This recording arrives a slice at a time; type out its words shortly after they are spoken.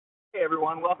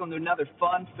everyone, welcome to another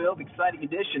fun-filled, exciting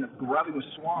edition of Grubbing with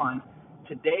Swan.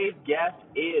 Today's guest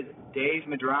is Dave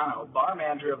Medrano, bar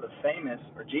manager of the Famous,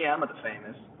 or GM of the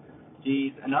Famous.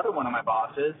 He's another one of my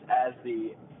bosses as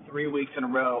the 3 weeks in a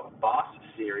row boss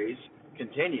series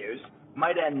continues.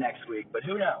 Might end next week, but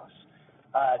who knows?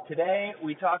 Today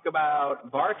we talk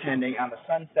about bartending on the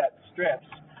Sunset Strips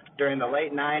during the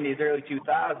late 90s, early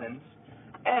 2000s,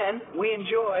 and we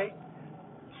enjoy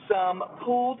some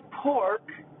pulled pork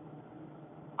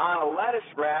on a lettuce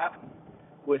wrap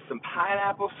with some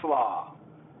pineapple slaw.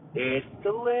 It's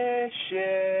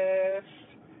delicious.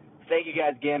 Thank you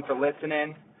guys again for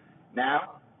listening.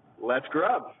 Now, let's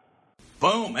grub.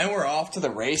 Boom, and we're off to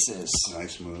the races.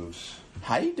 Nice moves.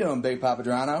 How you doing, Big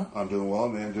Papadrano? I'm doing well,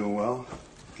 man. Doing well.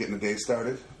 Getting the day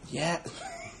started. Yeah.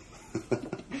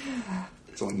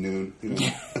 It's only noon, you know.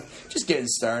 Yeah. Just getting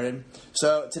started.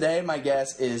 So today my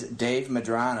guest is Dave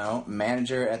Medrano,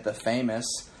 manager at the Famous,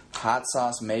 hot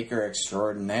sauce maker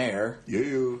extraordinaire.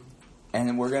 Yeah.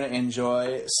 And we're going to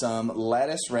enjoy some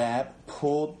lettuce wrap,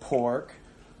 pulled pork,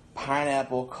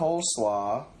 pineapple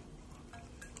coleslaw,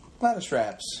 lettuce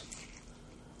wraps.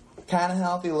 Kind of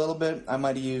healthy a little bit. I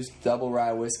might have used double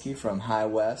rye whiskey from High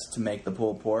West to make the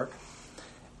pulled pork.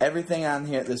 Everything on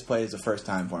here at this plate is the first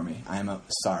time for me. I am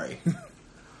sorry.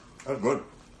 That's good.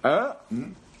 Alright,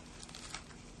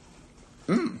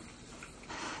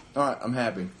 I'm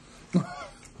happy.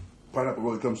 Pineapple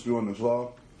really comes through on this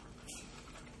slaw.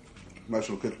 Nice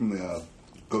little kick from the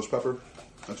ghost pepper.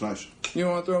 That's nice. You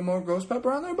want to throw more ghost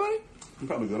pepper on there, buddy? I'm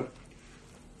probably good.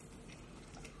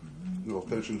 Little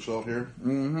finishing salt here.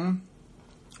 Mm-hmm.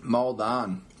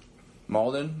 Maldon.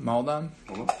 Maldon? Hold on.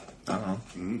 I don't know.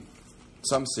 Mm-hmm.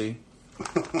 Some C.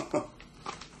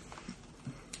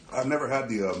 I've never had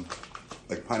the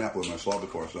like pineapple in my slaw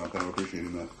before, so I'm kind of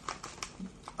appreciating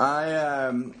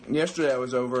that. Yesterday I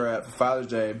was over at Father's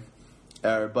Day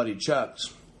at our buddy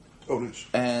Chuck's. Oh, nice.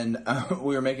 And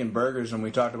we were making burgers and we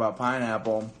talked about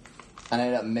pineapple. And I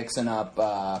ended up mixing up,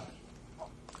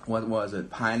 what was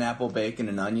it, pineapple, bacon,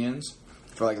 and onions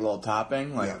for like a little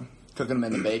topping, like cooking them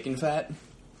in the bacon fat.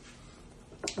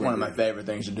 One of my favorite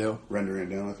things to do.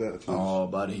 Rendering it down like that. That's nice. Oh,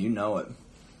 buddy, you know it.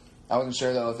 I wasn't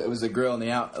sure though if it was the grill and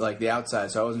the outside,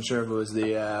 so I wasn't sure if it was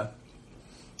the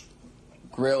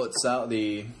grill itself,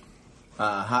 the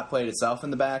hot plate itself in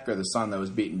the back, or the sun that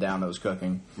was beaten down that was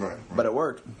cooking. Right. But it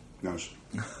worked. Nice.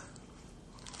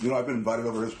 You know, I've been invited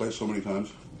over his place so many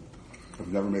times. I've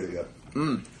never made it yet.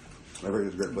 I heard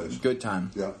it's a great place. Good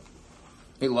time. Yeah.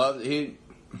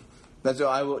 That's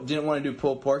why I didn't want to do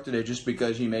pulled pork today, just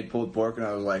because he made pulled pork, and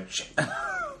I was like,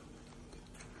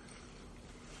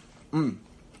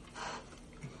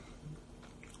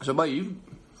 So, buddy, you've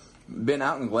been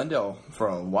out in Glendale for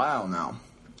a while now,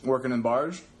 working in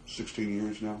bars. 16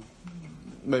 years now.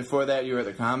 Before that, you were at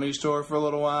the Comedy Store for a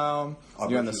little while.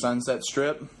 You're on the Sunset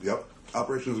Strip. Yep.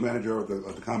 Operations manager at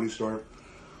the Comedy Store.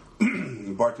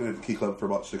 Bartended at the Key Club for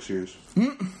about 6 years.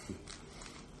 That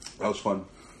was fun.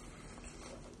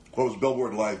 Well, it was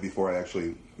Billboard Live before it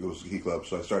was the Key Club,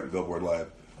 so I started Billboard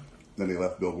Live. Then they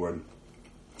left Billboard,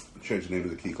 changed the name to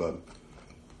the Key Club.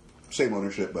 Same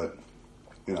ownership, but,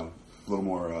 you know, a little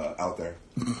more out there.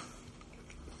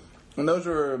 And those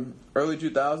were early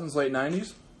 2000s, late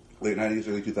 90s? Late 90s,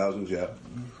 early 2000s, yeah.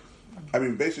 I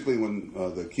mean, basically when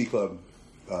the Key Club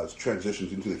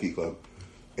transitioned into the Key Club,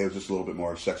 it was just a little bit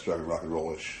more sex, drug, and rock and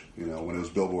roll-ish. You know, when it was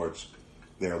Billboards,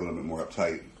 they were a little bit more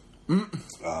uptight. You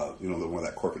know, more of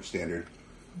that corporate standard.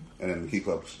 And then the Key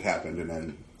Clubs happened, and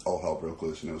then all hell broke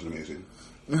loose, and it was amazing.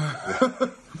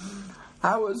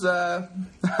 I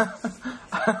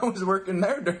was working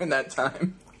there during that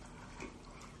time.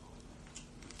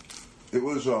 It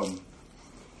was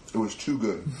too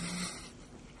good.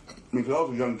 I mean, 'cause I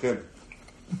was a young kid.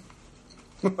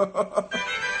 And,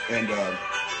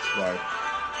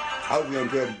 I was a young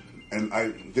kid, and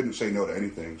I didn't say no to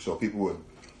anything, so people would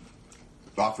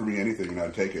offer me anything, and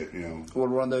I'd take it, you know. Would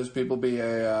one of those people be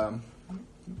a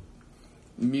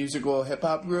musical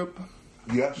hip-hop group?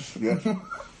 Yes.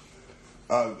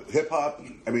 Hip-hop,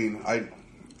 I mean, I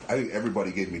think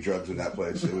everybody gave me drugs in that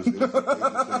place. It was the craziest thing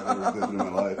I've ever done in my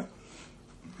life.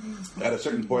 At a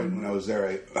certain point when I was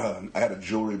there, I had a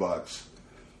jewelry box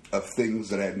of things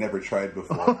that I had never tried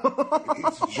before.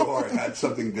 Each jar had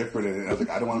something different in it. I was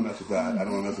like, I don't want to mess with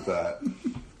that.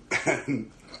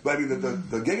 But I mean,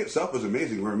 the gig itself was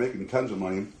amazing. We were making tons of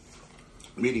money,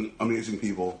 meeting amazing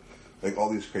people, like all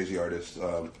these crazy artists.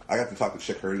 I got to talk to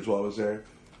Chick Hearns while I was there.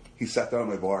 He sat down at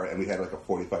my bar, and we had like a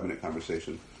 45-minute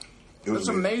conversation. That's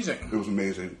amazing. It was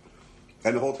amazing.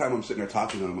 And the whole time I'm sitting there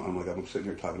talking to him, I'm sitting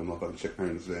here talking to him about Chick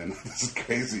Hearns, man. This is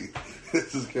crazy.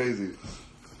 This is crazy.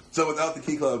 So without the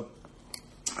Key Club,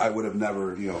 I would have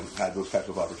never, had those types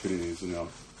of opportunities,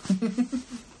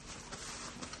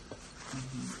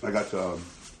 I got to,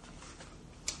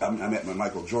 I met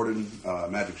Michael Jordan,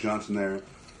 Magic Johnson there.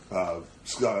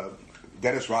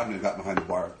 Dennis Rodman got behind the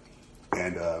bar.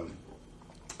 And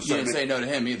you didn't say no to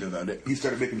him either, though, did you? He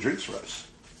started making drinks for us.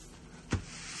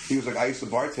 He was like, I used to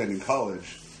bartend in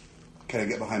college. Can I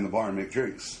get behind the bar and make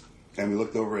drinks? And we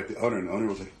looked over at the owner, and the owner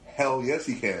was like, hell yes,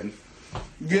 he can.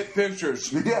 Get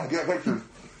pictures. Yeah, get pictures.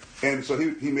 And so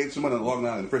he made someone on Long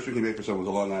Island. The first drink he made for someone was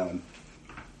a Long Island.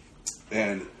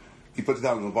 And he puts it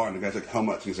down in the bar, and the guy's like, how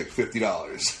much? And he's like,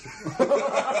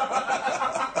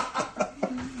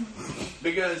 $50.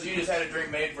 Because you just had a drink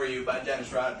made for you by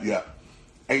Dennis Rodman. Yeah.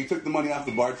 And he took the money off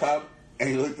the bar tab, and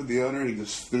he looked at the owner, and he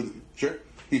just threw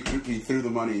the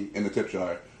money in the tip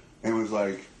jar, and was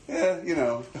like,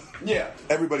 yeah.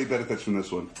 Everybody benefits from this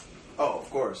one. Oh, of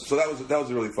course. So that was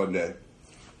a really fun day.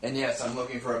 And yes, I'm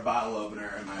looking for a bottle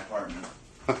opener in my apartment.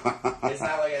 It's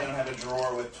not like I don't have a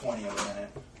drawer with 20 of them in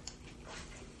it.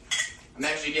 I'm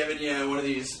actually giving you one of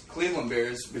these Cleveland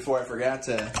beers before I forgot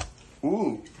to.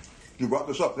 Ooh, you brought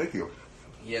this up. Thank you.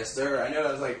 Yes, sir. I know.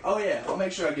 I was like, oh yeah, I'll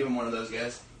make sure I give him one of those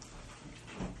guys.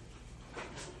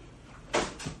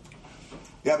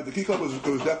 Yeah, but the Key Club was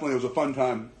a fun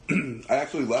time. I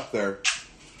actually left there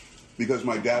because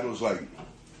my dad was like,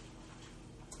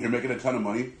 "You're making a ton of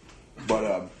money,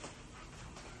 but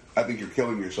I think you're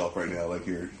killing yourself right now. Like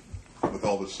you're with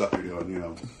all this stuff you're doing.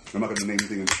 I'm not going to name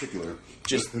anything in particular.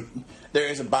 Just there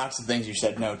is a box of things you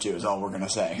said no to. Is all we're going to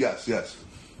say. Yes.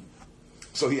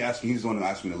 So he asked me. He's the one who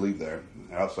asked me to leave there.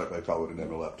 And I was like, I probably would have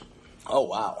never left. Oh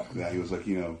wow. Yeah, he was like,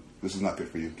 this is not good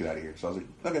for you. Get out of here. So I was like,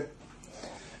 okay.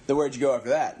 Then where'd you go after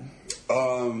that?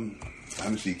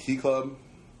 Let me see, Key Club.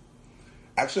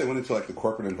 Actually, I went into like the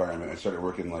corporate environment. I started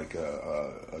working like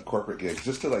a corporate gig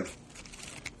just to like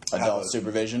adult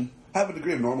supervision. Have a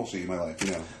degree of normalcy in my life.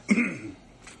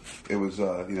 It was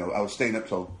I was staying up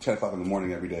till 10 o'clock in the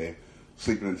morning every day,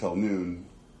 sleeping until noon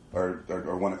or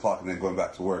 1 o'clock, and then going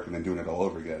back to work and then doing it all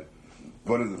over again.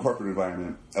 Going into the corporate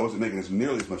environment, I wasn't making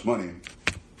nearly as much money,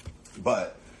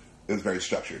 but it was very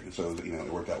structured, and so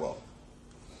it worked out well.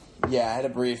 Yeah, I had a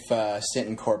brief stint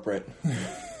in corporate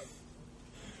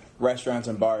restaurants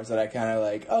and bars that I kind of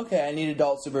like, okay, I need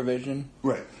adult supervision.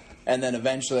 Right. And then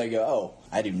eventually I go, oh,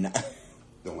 I do not.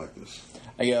 Don't like this.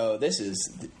 I go, this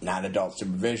is not adult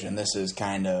supervision. This is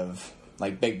kind of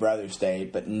like Big Brother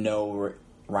state, but no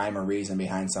rhyme or reason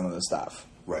behind some of the stuff.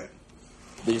 Right.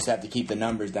 They just have to keep the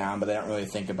numbers down, but they don't really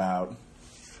think about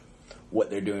what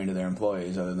they're doing to their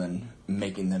employees other than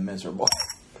making them miserable.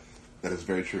 That is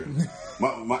very true.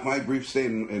 my brief stay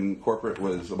in corporate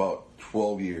was about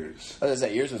 12 years. I was gonna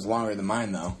say, yours was longer than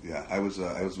mine, though. Yeah, I was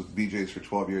with BJ's for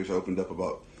 12 years. I opened up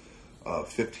about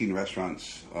 15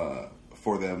 restaurants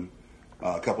for them,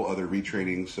 a couple other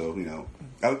retrainings. So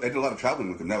I did a lot of traveling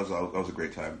with them. That was a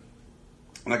great time.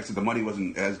 And like I said, the money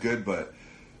wasn't as good, but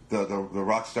the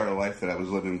rock star life that I was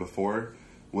living before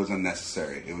was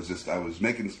unnecessary. It was just I was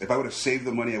making. If I would have saved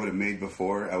the money I would have made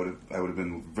before, I would have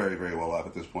been very, very well off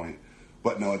at this point.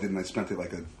 But no, I didn't. I spent it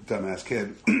like a dumbass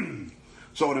kid.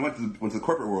 So when I went to the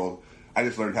corporate world, I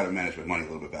just learned how to manage my money a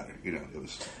little bit better. It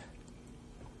was.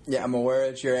 Yeah, I'm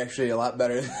aware that you're actually a lot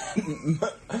better than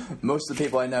most of the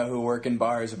people I know who work in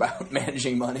bars about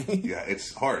managing money. Yeah,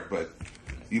 it's hard, but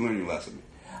you learn your lesson.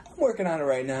 I'm working on it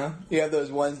right now. You have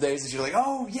those Wednesdays that you're like,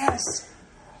 oh, yes.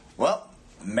 Well,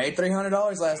 made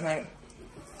 $300 last night.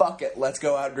 Fuck it, let's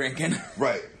go out drinking.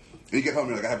 Right. And you get home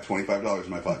and you're like, I have $25 in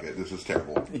my pocket. This is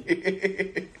terrible.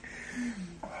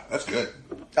 That's good.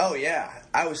 Oh, yeah.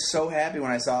 I was so happy when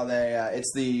I saw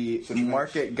it's the Citramax?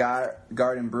 Market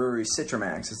Garden Brewery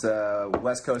Citramax. It's a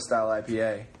West Coast style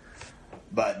IPA.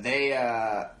 But they,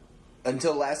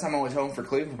 until last time I was home for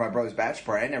Cleveland for my brother's bachelor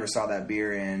party, I never saw that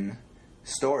beer in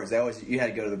stores. You had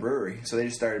to go to the brewery. So they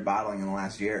just started bottling in the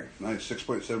last year. Nice,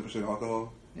 6.7%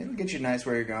 alcohol. It'll get you nice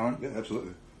where you're going. Yeah,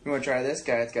 absolutely. You want to try this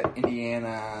guy? It's got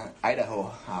Indiana, Idaho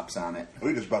hops on it.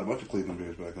 We just brought a bunch of Cleveland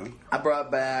beers back, huh? I brought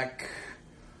back...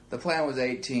 The plan was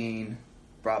 18,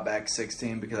 brought back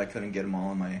 16 because I couldn't get them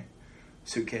all in my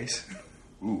suitcase.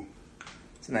 Ooh.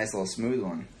 It's a nice little smooth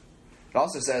one. It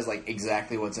also says, like,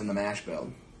 exactly what's in the mash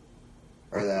build.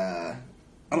 Or the...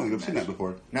 I don't think I've seen that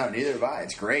before. No, neither have I.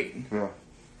 It's great. Yeah.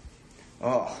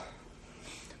 Oh.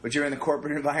 But you're in the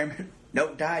corporate environment.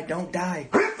 Don't die.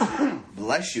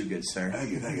 Bless you, good sir.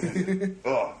 Thank you.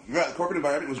 Oh, yeah, the corporate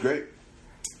environment was great.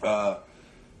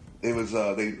 It was,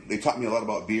 they taught me a lot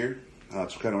about beer.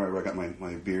 That's kind of where I got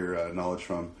my beer knowledge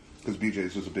from, because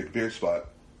BJ's was a big beer spot.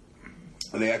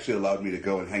 And they actually allowed me to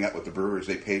go and hang out with the brewers.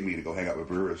 They paid me to go hang out with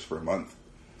brewers for a month.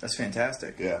 That's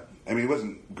fantastic. Yeah. I mean, it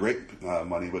wasn't great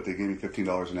money, but they gave me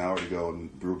 $15 an hour to go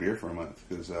and brew beer for a month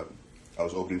because I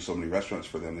was opening so many restaurants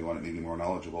for them. They wanted me to be more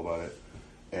knowledgeable about it.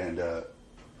 And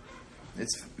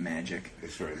it's magic.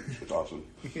 it's awesome.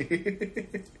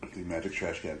 The magic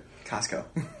trash can. Costco.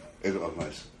 It was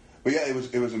nice. But yeah, it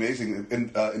was amazing.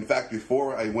 And in fact,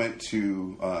 before I went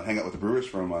to hang out with the brewers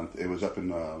for a month, it was up in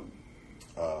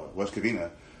West Covina.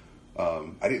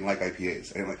 I didn't like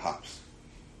IPAs. I didn't like hops.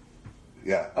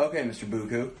 Yeah. Okay, Mr.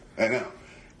 Buku. I know.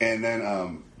 And then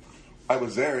I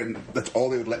was there, and that's all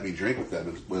they would let me drink with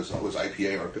them was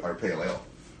IPA or pale ale.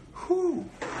 Whew.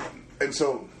 And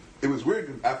so it was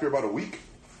weird. After about a week,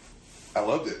 I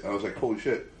loved it. I was like, holy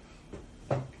shit.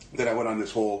 Then I went on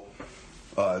this whole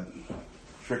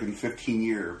freaking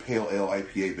 15-year pale ale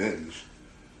IPA binge.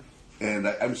 And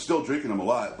I'm still drinking them a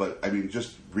lot, but I mean,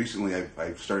 just recently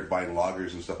I've started buying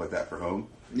lagers and stuff like that for home.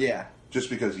 Yeah. Just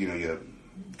because, you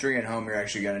Drink at home, you're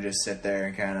actually going to just sit there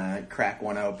and kind of crack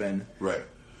one open. Right.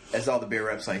 As all the beer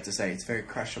reps like to say, it's very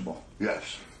crushable.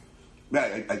 Yes.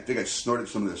 Man, I think I snorted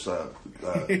some of this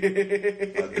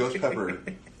ghost pepper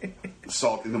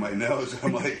salt into my nose.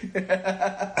 I'm like,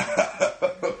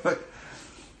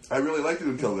 I really liked it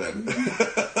until then.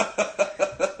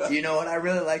 You know what? I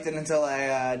really liked it until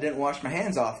I didn't wash my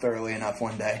hands off thoroughly enough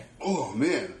one day. Oh,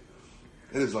 man.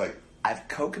 It is like... I have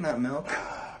coconut milk.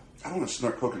 I don't want to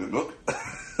snort coconut milk.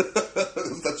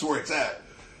 That's where it's at.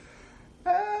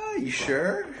 You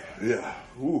sure? Yeah.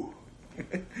 Ooh.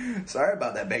 Sorry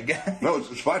about that, big guy. No,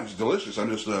 it's fine. It's delicious. I'm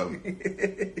just... I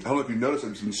don't know if you noticed,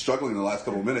 I've been struggling in the last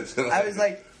couple of minutes. I was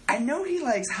like, I know he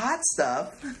likes hot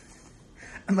stuff.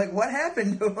 I'm like, what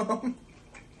happened to him?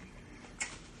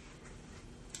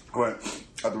 All right.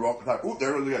 At the wrong time. Ooh,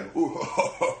 there it is again. Ooh.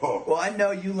 Well, I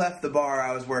know you left the bar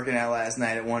I was working at last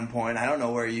night at one point. I don't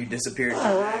know where you disappeared to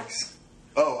next.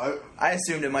 Oh, I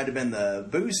assumed it might have been the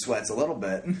booze sweats a little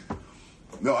bit.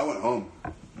 No, I went home.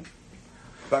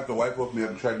 In fact, the wife woke me up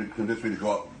and tried to convince me to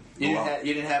go out. You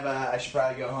didn't have a, I should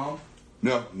probably go home?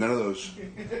 No, none of those.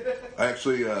 I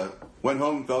actually went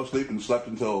home, fell asleep, and slept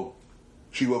until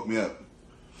she woke me up.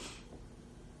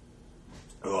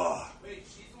 Ugh. Wait,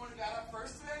 she's the one who got up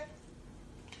first today?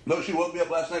 No, she woke me up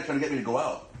last night trying to get me to go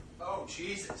out. Oh,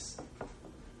 Jesus. It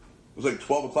was like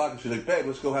 12 o'clock, and she's like, babe,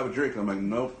 let's go have a drink. And I'm like,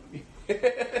 nope.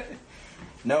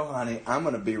 No, honey, I'm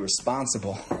going to be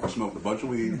responsible. I smoked a bunch of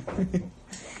weed. I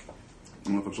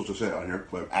don't know if I'm supposed to say it on here,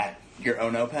 but... At your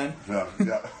Ono pen? Yeah.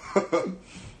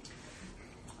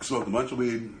 Smoked a bunch of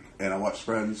weed, and I watched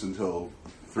Friends until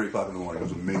 3 o'clock in the morning. It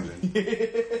was amazing.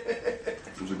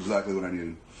 It was exactly what I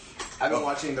needed. I've been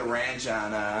watching The Ranch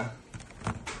on,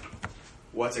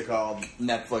 what's it called?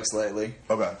 Netflix lately.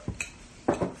 Okay.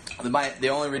 The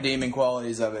only redeeming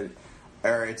qualities of it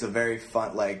are it's a very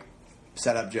fun, like,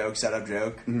 setup joke.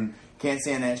 Mm-hmm. Can't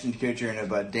stand Ashton Kutcher in it,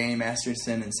 but Danny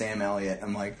Masterson and Sam Elliott.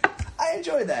 I'm like, I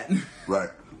enjoyed that. Right.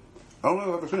 I don't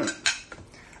know if I've ever seen it.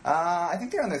 I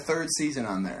think they're on their 3rd season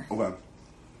on there. Okay.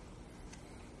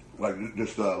 Like,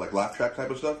 just, like laugh track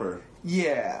type of stuff, or?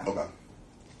 Yeah. Okay.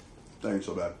 That ain't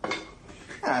so bad.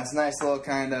 Yeah, it's a nice little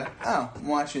kind of, oh, I'm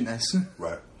watching this.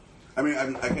 Right. I mean,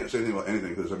 I can't say anything about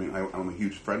anything, because, I mean, I'm a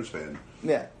huge Friends fan.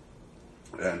 Yeah.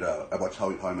 And I watched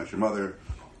How I Met Your Mother,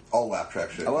 all laugh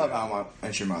track shit. I love How I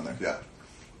Met Your Mother. Yeah.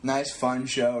 Nice, fun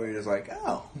show where you're just like,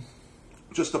 oh.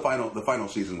 Just the final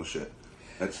season was shit.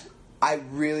 I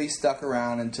really stuck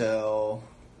around until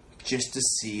just to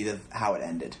see how it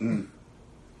ended. Mm.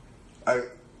 I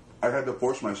had to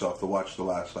force myself to watch the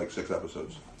last, 6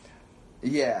 episodes.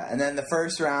 Yeah, and then the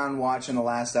first round watching the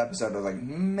last episode, I was like,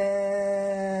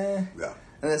 meh. Yeah.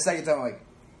 And the second time, I'm like,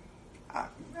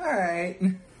 all right.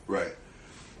 Right.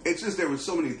 It's just there was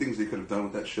so many things they could have done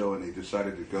with that show, and they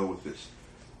decided to go with this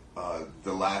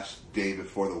the last day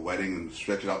before the wedding and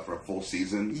stretch it out for a full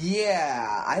season.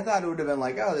 Yeah, I thought it would have been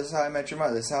like, oh, this is how I met your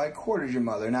mother. This is how I courted your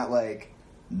mother. Not like,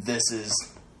 this is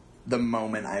the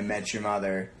moment I met your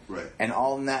mother. Right. And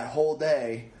all in that whole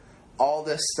day, all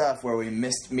this stuff where we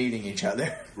missed meeting each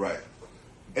other. Right.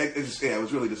 It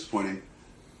was really disappointing.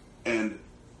 And,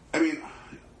 I mean,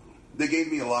 they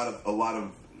gave me a lot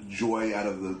of joy out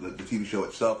of the TV show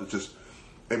itself. It's just,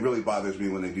 it really bothers me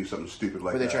when they do something stupid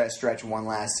like that. Where they try to stretch one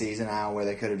last season out where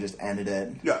they could have just ended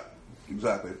it. Yeah,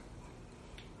 exactly.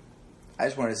 I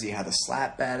just wanted to see how the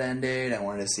slap bat ended. I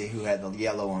wanted to see who had the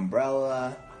yellow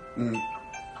umbrella. Mm.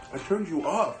 I turned you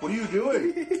off. What are you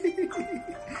doing?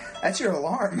 That's your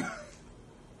alarm.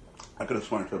 I could have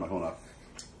sworn I turned my phone off.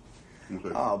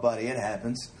 Okay. Oh, buddy, it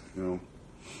happens. You know.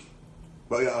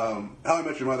 But yeah, How I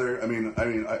Met Your Mother. I mean,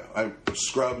 I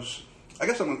Scrubs. I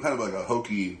guess I'm kind of like a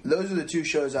hokey. Those are the 2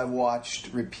 shows I've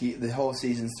watched the whole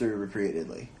seasons through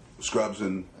repeatedly. Scrubs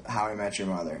and How I Met Your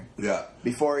Mother. yeah.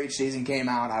 Before each season came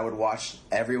out, I would watch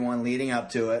everyone leading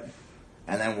up to it,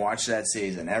 and then watch that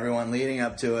season. Everyone leading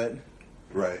up to it.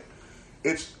 Right.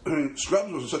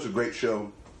 Scrubs was such a great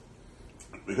show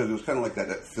because it was kind of like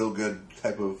that feel-good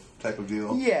type of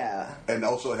deal. Yeah. And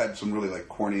also it had some really, like,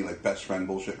 corny, like, best friend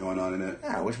bullshit going on in it.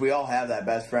 Yeah, which we all have that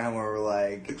best friend where we're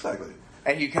like... Exactly.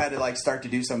 And you kind of, like, start to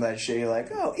do some of that shit. You're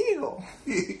like, oh, Eagle.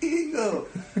 Eagle.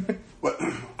 But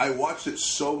I watched it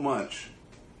so much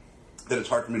that it's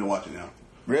hard for me to watch it now.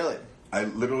 Really? I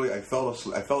fell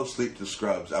asleep to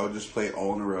Scrubs. I would just play it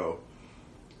all in a row,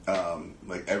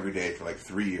 like every day for like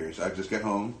 3 years. I'd just get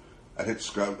home, I'd hit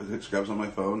Scrubs on my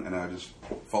phone, and I'd just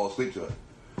fall asleep to it.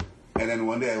 And then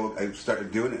one day I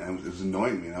started doing it, and it was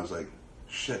annoying me, and I was like,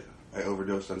 shit, I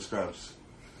overdosed on Scrubs.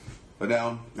 But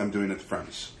now I'm doing it to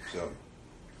Friends, so.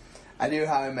 I do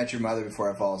How I Met Your Mother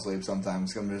before I fall asleep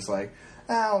sometimes. I'm just like,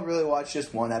 I'll really watch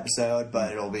just one episode,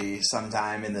 but it'll be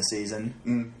sometime in the season.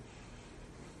 Mm.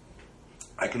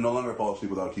 I can no longer fall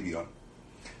asleep without a TV on.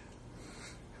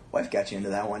 Wife got you into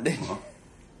that one, didn't you?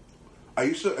 I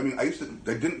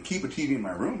didn't keep a TV in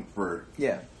my room for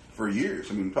years.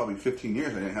 I mean, probably 15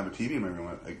 years I didn't have a TV in my room.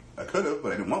 I could have,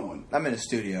 but I didn't want one. I'm in a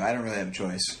studio. I don't really have a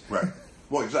choice. Right.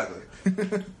 Well, exactly.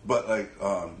 But, like,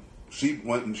 she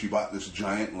went and she bought this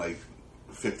giant, like,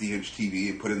 50-inch TV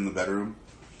and put it in the bedroom.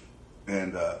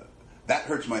 And that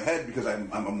hurts my head because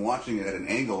I'm watching it at an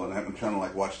angle and I'm trying to,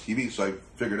 like, watch TV. So I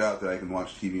figured out that I can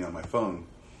watch TV on my phone.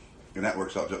 And that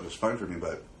works out just fine for me.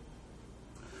 But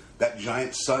that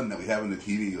giant sun that we have in the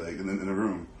TV, like, in the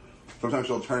room, sometimes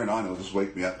she'll turn it on and it'll just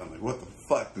wake me up. I'm like, what the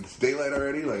fuck? It's daylight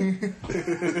already? Like,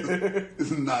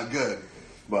 this is not good.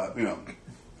 But, you know.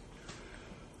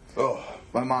 Oh.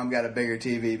 My mom got a bigger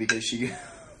TV because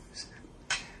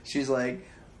she's like,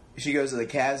 she goes to the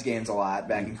Cavs games a lot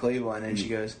back in Cleveland, and she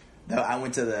goes, I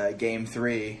went to the game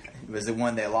 3. It was the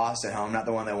one they lost at home, not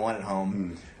the one they won at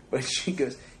home. But she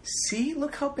goes, see,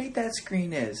 look how big that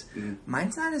screen is.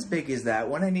 Mine's not as big as that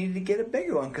one. I needed to get a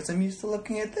bigger one because I'm used to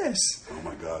looking at this. Oh,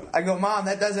 my God. I go, Mom,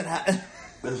 that doesn't happen.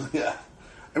 Yeah.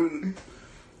 I mean,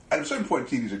 at a certain point,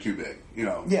 TVs are too big, you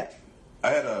know. Yeah.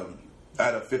 I had a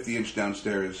 50-inch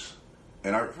downstairs,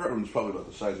 and our room was probably about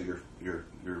the size of your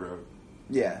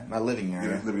yeah, my living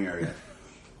area. Living area.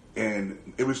 And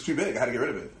it was too big. I had to get rid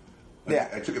of it.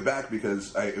 Like, I took it back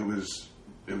because it was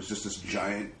just this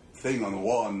giant thing on the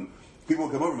wall, and people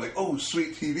would come over and be like, oh,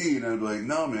 sweet TV, and I'd be like,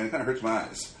 no, man, it kind of hurts my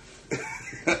eyes.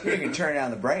 You can turn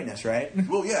down the brightness, right?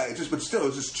 Well, yeah, but still, it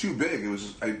was just too big.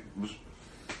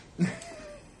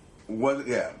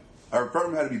 Yeah. Our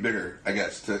apartment had to be bigger, I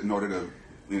guess, in order to,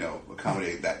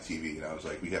 accommodate that TV. And I was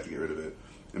like, we have to get rid of it.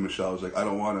 And Michelle was like, I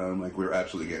don't want to. I'm like, we're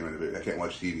absolutely getting rid of it. I can't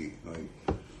watch TV. Like,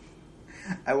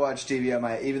 I watch TV on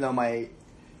even though my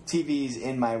TV's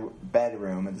in my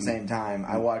bedroom at the same time,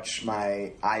 I watch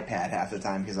my iPad half the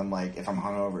time because I'm like, if I'm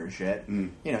hungover and shit,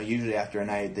 usually after a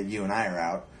night that you and I are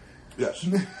out. Yes.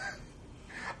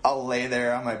 I'll lay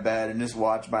there on my bed and just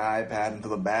watch my iPad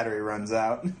until the battery runs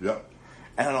out. Yep.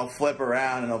 And then I'll flip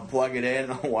around and I'll plug it in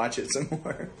and I'll watch it some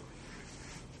more.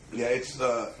 Yeah, it's,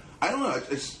 I don't know,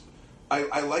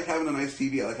 I like having a nice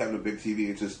TV, I like having a big TV,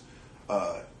 it's just,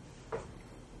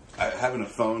 having my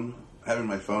phone,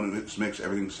 it just makes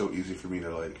everything so easy for me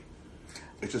to, like,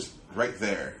 it's just right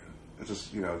there. It's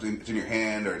just, it's in your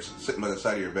hand or it's sitting by the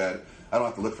side of your bed. I don't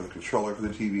have to look for the controller for the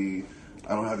TV.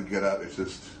 I don't have to get up. It's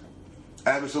just,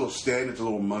 I have this little stand, it's a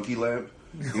little monkey lamp.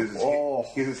 He has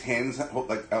his hands out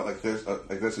like this,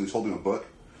 and he's holding a book.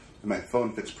 And my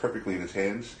phone fits perfectly in his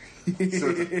hands. So it's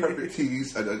a perfect TV,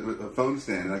 a phone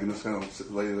stand, and I can just kind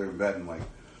of lay there in bed and, like,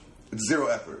 it's zero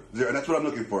effort. And that's what I'm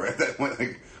looking for. At that point,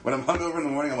 like, when I'm hungover in the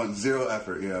morning, I want zero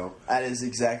effort, That is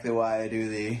exactly why I do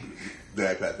the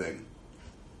iPad thing.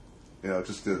 It's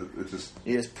just...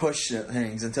 You just push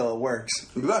things until it works.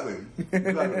 Exactly.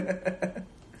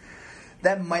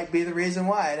 That might be the reason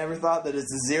why. I never thought that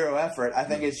it's zero effort. I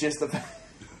think it's just the...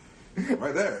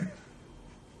 Right there.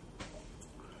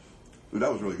 Dude,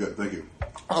 that was really good. Thank you.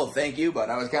 Oh, thank you, but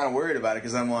I was kind of worried about it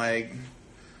because I'm like,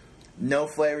 no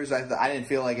flavors. I didn't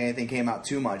feel like anything came out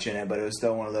too much in it, but it was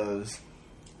still one of those.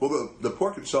 Well, the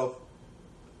pork itself,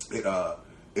 it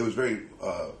was very,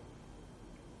 it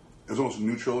was almost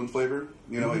neutral in flavor.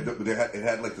 It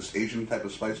had like this Asian type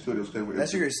of spice to it. It was kind of,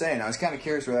 that's what you're saying. I was kind of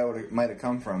curious where that might have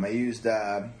come from. I used,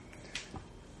 I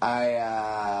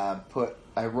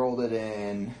rolled it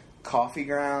in coffee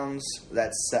grounds.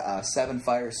 That's 7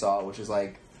 fire salt, which is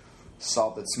like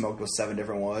salt that's smoked with 7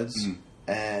 different woods,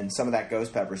 and some of that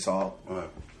ghost pepper salt,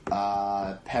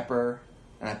 pepper,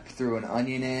 and I threw an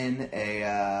onion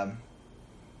in,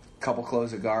 couple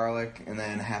cloves of garlic, and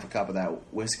then half a cup of that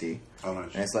whiskey. Oh, nice.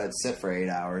 And just let it sit for 8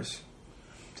 hours.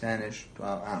 10-ish,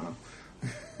 12, I don't know.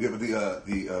 Yeah, but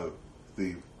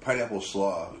the pineapple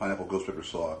ghost pepper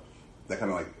slaw, that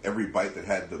kind of like every bite that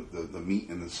had the meat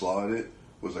and the slaw in it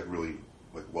was like really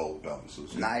like well balanced. It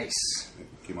was, Nice.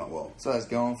 It came out well. That's what I was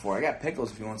going for. I got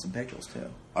pickles if you want some pickles, too.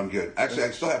 I'm good. Actually,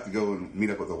 I still have to go and meet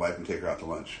up with the wife and take her out to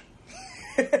lunch.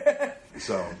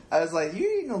 So I was like,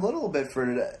 you're eating a little bit for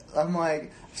today. I'm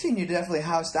like, I've seen you definitely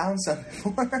house down some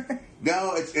before.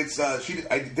 no, it's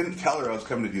I didn't tell her I was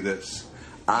coming to do this.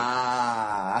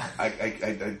 Ah.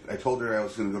 I told her I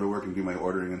was going to go to work and do my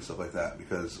ordering and stuff like that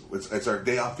because it's our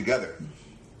day off together.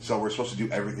 So we're supposed to do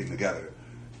everything together.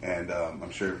 And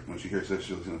I'm sure when she hears this,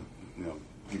 she'll going to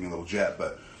give me a little jab.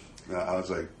 But I was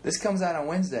like, This comes out on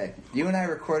Wednesday. You and I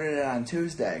recorded it on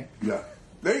Tuesday. yeah,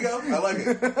 there you go. I like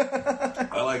it.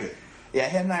 I like it. Yeah,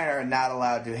 him and I are not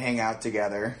allowed to hang out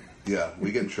together. Yeah,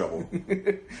 we get in trouble.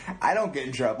 I don't get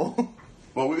in trouble.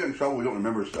 Well, we get in trouble. We don't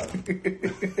remember stuff.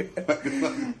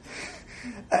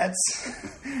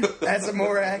 That's a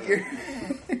more accurate.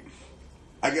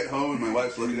 I get home and my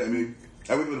wife's looking at me.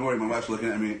 I wake up in the morning. My wife's looking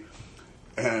at me,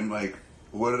 and I'm like,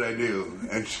 "What did I do?"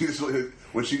 And she's like,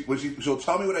 she'll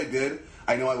tell me what I did.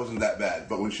 I know I wasn't that bad,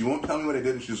 but when she won't tell me what I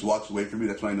did and she just walks away from me,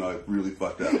 that's when I know I really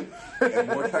fucked up. And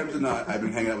more times than not, I've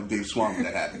been hanging out with Dave Swan when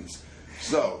that happens.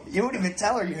 So You won't even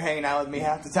tell her you're hanging out with me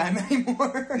half the time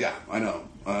anymore. yeah, I know.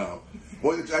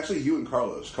 Well, it's actually you and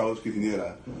Carlos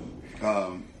Quintanilla.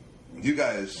 You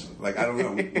guys, like, I don't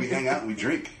know, we hang out and we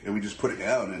drink and we just put it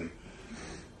down and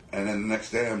then the next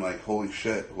day I'm like, holy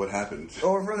shit, what happened?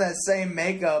 Or from that same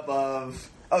makeup of,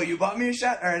 oh, you bought me a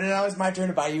shot? All right, now it's my turn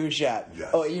to buy you a shot. Yes.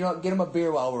 Oh, you know what? Get him a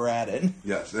beer while we're at it.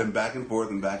 Yes, then back and forth,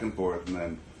 and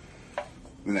then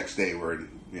the next day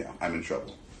I'm in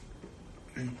trouble.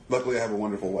 Luckily, I have a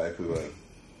wonderful wife who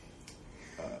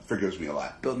forgives me a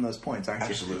lot. Building those points, aren't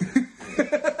you? Absolutely.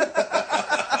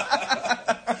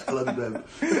 I love you, babe.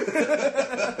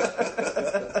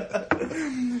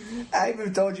 I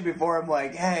even told you before, I'm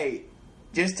like, hey,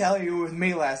 just tell her you were with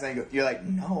me last night. You're like,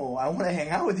 no, I want to hang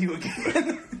out with you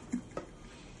again.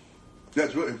 Yeah,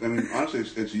 it's really, I mean, honestly,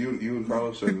 it's you and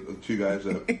Carlos are the two guys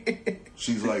that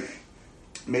she's like,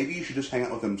 maybe you should just hang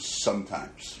out with them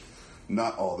sometimes.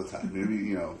 Not all the time.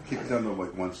 Maybe, keep it down to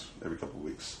like once every couple of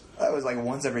weeks. That was like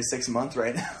once every 6 months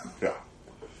right now. Yeah.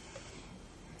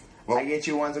 Well, I get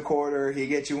you once a quarter, he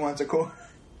gets you once a quarter.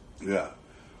 Yeah.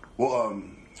 Well,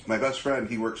 my best friend,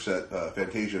 he works at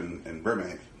Fantasia in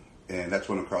Burbank, and that's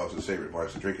one of Carlos's favorite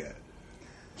bars to drink at.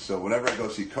 So whenever I go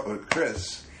see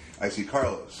Chris, I see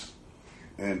Carlos.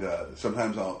 And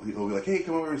sometimes he'll be like, hey,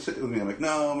 come over and sit with me. I'm like,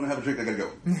 no, I'm going to have a drink. I got to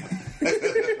go.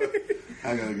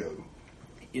 I got to go.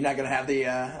 You're not going to have the,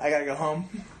 I got to go home?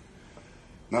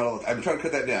 Not all the time. I'm trying to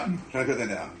cut that down. Trying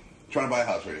to buy a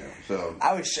house right now. So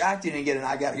I was shocked you didn't get an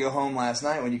I got to go home last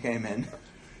night when you came in.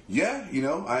 Yeah,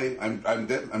 I'm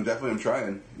definitely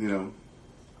trying.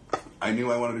 I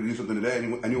knew I wanted to do something today.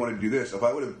 I knew I wanted to do this. If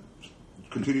I would have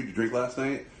continued to drink last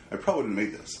night, I probably wouldn't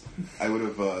have made this. I would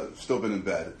have still been in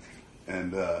bed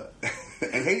and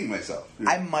and hating myself.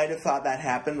 I might have thought that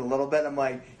happened a little bit. I'm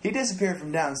like, he disappeared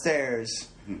from downstairs.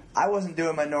 I wasn't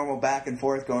doing my normal back and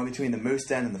forth going between the Moose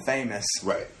Den and the Famous.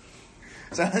 Right.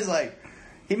 So I was like,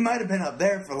 he might have been up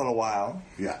there for a little while.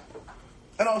 Yeah.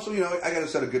 And also, I got to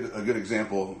set a good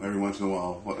example every once in a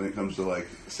while when it comes to like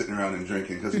sitting around and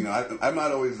drinking because I'm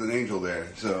not always an angel there.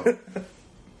 So,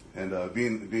 and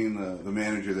being the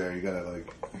manager there, you got to like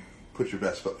put your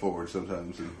best foot forward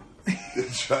sometimes and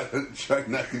try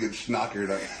not to get schnockered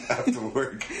after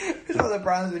work. So the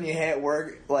problem is when you hit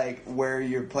work, like where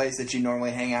your place that you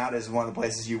normally hang out is one of the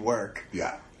places you work.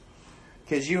 Yeah.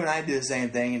 Because you and I do the same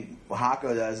thing, and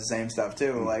Hako does the same stuff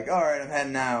too. We're like, all right, I'm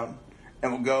heading out,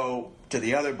 and we'll go to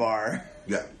the other bar.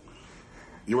 Yeah.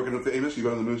 You work in the Famous, you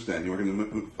go to the Moose Den. You work in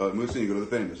the Moose Den, you go to the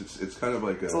Famous. It's kind of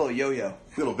like it's a little yo-yo.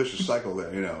 Little vicious cycle there,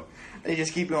 And you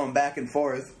just keep going back and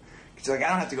forth. It's like, I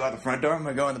don't have to go out the front door, I'm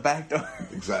going to go in the back door.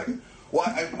 Exactly. Well,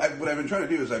 what I've been trying to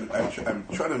do is I'm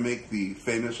trying to make the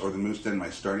Famous or the Moose Den my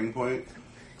starting point,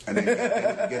 and then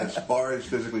get as far as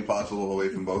physically possible away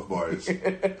from both bars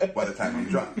by the time I'm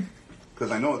drunk.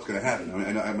 Because I know what's going to happen. I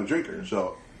mean, I'm a drinker,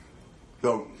 so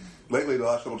lately the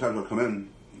last couple times I've come in,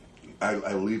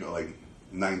 I leave at like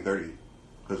 9:30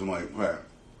 because I'm like, all right,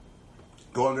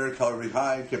 go in there, tell everybody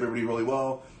hi, tip everybody really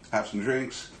well, have some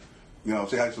drinks, say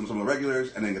hi to some of the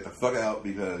regulars, and then get the fuck out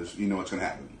because you know what's going to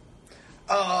happen.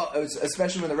 Oh,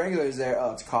 especially when the regular's there.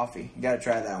 Oh, it's coffee. You got to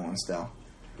try that one still.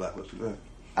 Blacklisted. Yeah.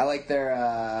 I like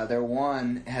their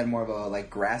one had more of a like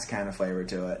grass kind of flavor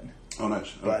to it. Oh,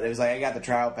 nice. But it was like I got the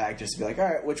trial pack just to be like, all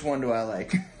right, which one do I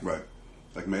like? Right.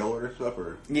 Like mail order stuff,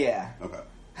 or Yeah. okay.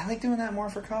 I like doing that more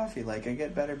for coffee. Like, I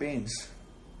get better beans.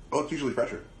 Oh, it's usually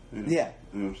fresher. You know? Yeah.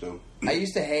 You know, so I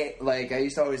used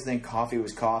to always think coffee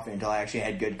was coffee until I actually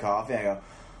had good coffee. I go,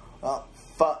 oh,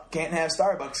 fuck, can't have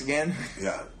Starbucks again.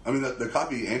 yeah. I mean, the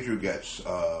coffee Andrew gets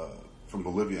from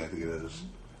Bolivia, I think it is.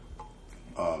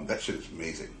 That shit is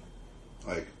amazing.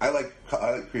 Like I like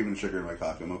cream and sugar in my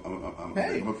coffee. I'm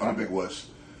a big wuss.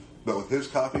 But with his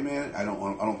coffee, man, I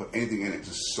don't put anything in it. It's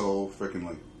just so freaking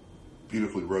like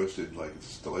beautifully roasted. Like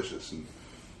it's delicious.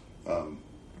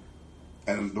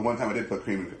 And the one time I did put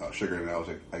cream and sugar in it, I was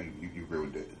like, you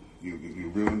ruined it.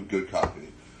 You ruined good coffee.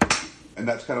 And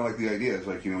that's kind of like the idea. It's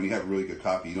like, you know, when you have really good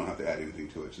coffee, you don't have to add anything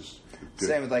to it. It's just good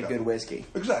Same with like coffee. good whiskey.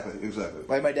 Exactly.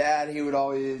 Like my dad, he would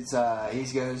always, he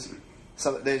goes,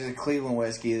 so there's a Cleveland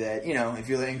whiskey that, you know, if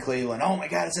you're in Cleveland, oh my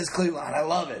God, it says Cleveland, I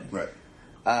love it. Right.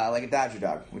 Like a Dodger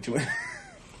dog, which would...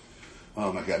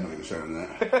 Oh my God, don't get me started on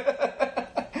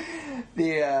that.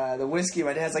 The whiskey,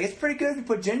 my dad's like, it's pretty good if you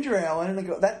put ginger ale in it. And I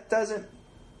go, that doesn't,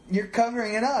 you're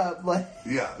covering it up. Like,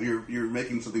 Yeah, you're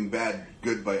making something bad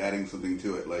good by adding something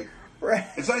to it. Like, right.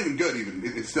 it's not even good. Even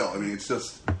it's still. I mean, it's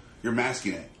just you're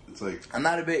masking it. It's like I'm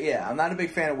not a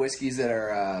big fan of whiskeys that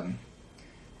are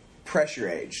pressure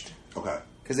aged. okay.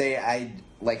 Because I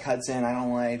like Hudson, I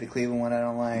don't like the Cleveland one. I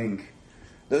don't like.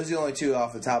 Those are the only two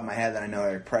off the top of my head that I know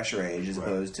are pressure aged as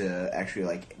opposed to actually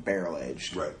like barrel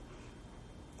aged. Right.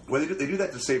 Well, they do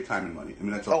that to save time and money. I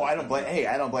mean, that's all. Oh, I don't blame. Hey,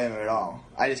 I don't blame them at all.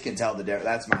 I just can tell the difference.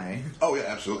 That's my. Oh yeah,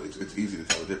 absolutely. It's easy to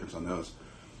tell the difference on those.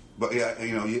 But yeah,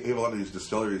 you know, you have a lot of these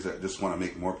distilleries that just want to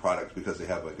make more product because they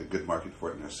have like a good market for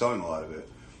it and they're selling a lot of it.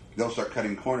 They'll start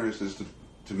cutting corners just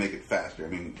to make it faster. I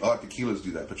mean, a lot of tequilas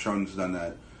do that. Patron's done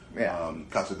that. Yeah.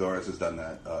 Cazadores has done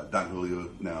that. Don Julio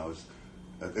now is.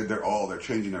 They're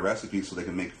changing their recipes so they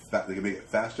can make it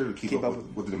faster to keep up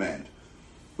with the demand,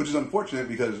 which is unfortunate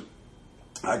because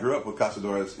I grew up with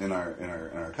Cazadores in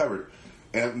our cupboard,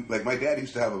 and like my dad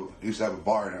used to have a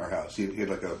bar in our house. He had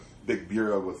like a big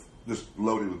bureau with just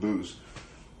loaded with booze,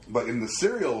 but in the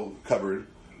cereal cupboard,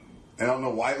 and I don't know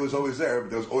why it was always there,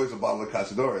 but there was always a bottle of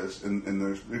Cazadores, and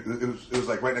it was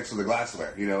like right next to the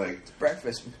glassware. You know, like It's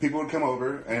breakfast. people would come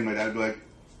over, and my dad would be like,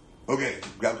 okay,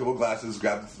 grab a couple of glasses,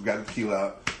 grab the tequila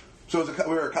out. So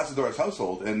we were a Cazadores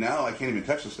household, and now I can't even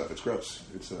touch this stuff. It's gross.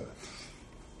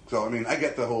 So I mean, I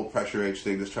get the whole pressure age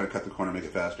thing, just trying to cut the corner, make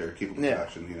it faster, keep up with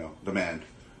production, you know, demand.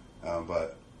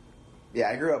 But Yeah,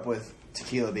 I grew up with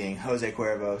tequila being Jose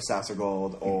Cuervo, Saucer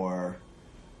Gold, or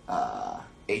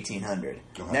 1800.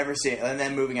 Never seen it. And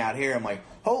then moving out here, I'm like,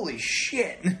 holy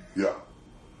shit. yeah,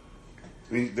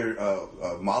 I mean, they're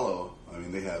Malo. I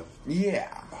mean, they have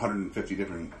 150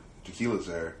 different tequilas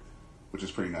there, which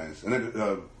is pretty nice. And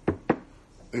then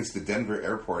it's the Denver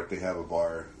airport. They have a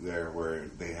bar there where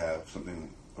they have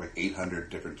something like 800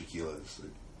 different tequilas.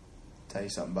 Tell you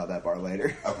something about that bar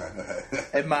later. Okay.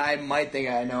 And I might think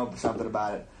I know something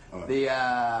about it. Okay.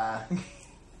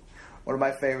 One of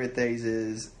my favorite things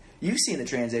is you've seen the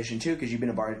transition too because you've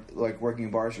been working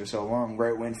in bars for so long. Where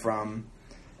it went from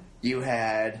you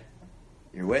had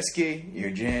your whiskey, your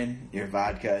gin, your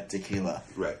vodka, tequila.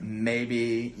 Right.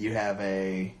 Maybe you have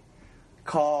a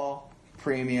call,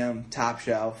 premium, top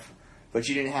shelf, but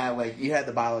you didn't have you had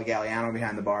the bottle of Galliano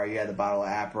behind the bar. You had the bottle of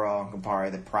Aperol and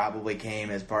Campari that probably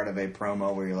came as part of a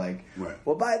promo where you're like, right.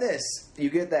 well, buy this. You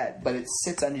get that, but it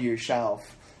sits under your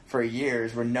shelf for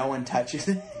years where no one touches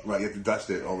it. Right, you have to dust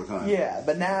it all the time. Yeah,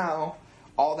 but now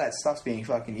all that stuff's being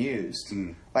fucking used.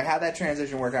 Like, how'd that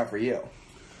transition work out for you?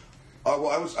 Well,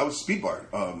 I was speed bar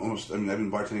almost. I mean, I've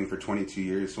been bartending for 22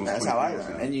 years. That's how I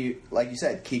learned. And you, like you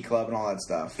said, Key Club and all that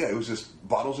stuff. Yeah, it was just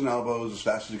bottles and elbows as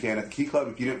fast as you can. At the Key Club,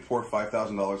 if you didn't pour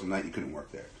 $5,000 a night, you couldn't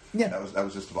work there. Yeah, that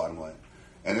was just the bottom line.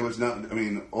 And it was not. I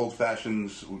mean, old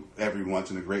fashions every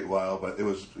once in a great while, but it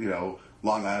was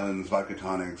Long Island's, vodka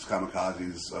tonics,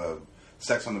 kamikazes,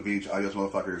 sex on the beach, adios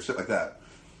motherfuckers, shit like that.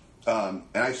 And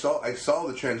I saw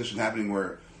the transition happening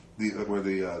where the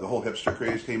whole hipster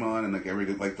craze came on, and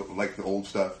everybody like the old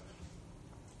stuff.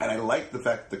 And I liked the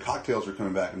fact that the cocktails were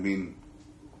coming back and being,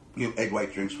 egg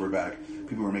white drinks were back.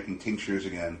 People were making tinctures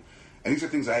again, and these are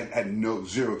things I had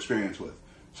zero experience with.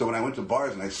 So when I went to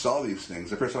bars and I saw these things,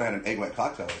 the first time I had an egg white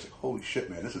cocktail, I was like, "Holy shit,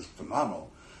 man, this is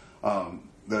phenomenal."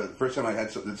 The first time I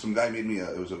had some guy made me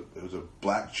it was a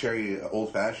black cherry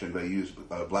old fashioned, but he used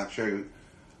black cherry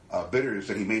bitters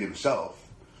that he made himself.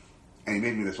 And he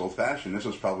made me this old fashioned. This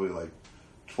was probably like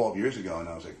 12 years ago, and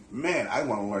I was like, man, I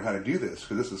want to learn how to do this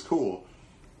because this is cool.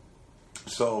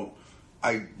 So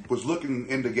I was looking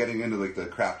into getting into the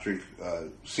craft drink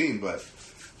scene, but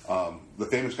the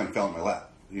Famous kind of fell in my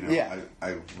lap. Yeah.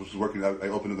 I was working. I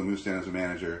opened the Moose Stand as a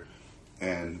manager,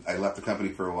 and I left the company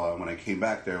for a while. And when I came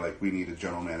back, they're like, we need a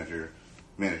general manager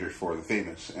for the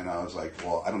Famous. And I was like,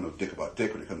 well, I don't know dick about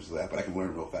dick when it comes to that, but I can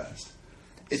learn real fast.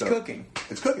 It's cooking.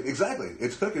 It's cooking, exactly.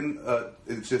 It's cooking.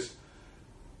 It's just,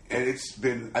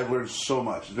 and I've learned so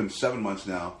much. It's been 7 months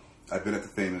now. I've been at the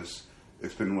Famous.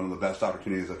 It's been one of the best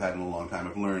opportunities I've had in a long time.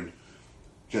 I've learned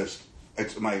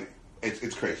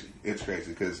it's crazy. It's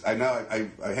crazy because I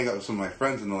hang out with some of my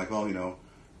friends and they're like, well,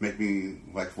 make me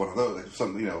like one of those, like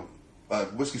something,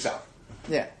 whiskey sour.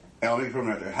 Yeah. And I'll make it for them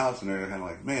at their house and they're kind of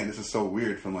like, man, this is so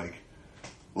weird from like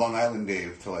Long Island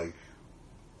Dave to like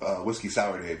whiskey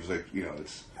sour Dave. It's like,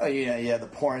 it's. Oh, you have the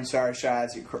porn star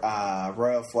shots,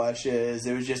 royal flushes.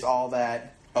 It was just all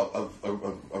that. A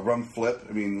rum flip.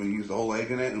 I mean, when you use the whole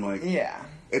egg in it and like. Yeah.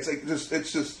 It's like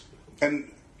it's just,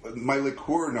 and my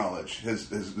liqueur knowledge has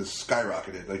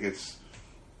skyrocketed. Like it's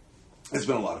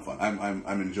been a lot of fun.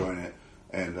 I'm enjoying it,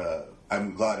 and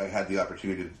I'm glad I had the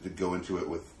opportunity to go into it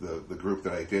with the group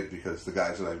that I did because the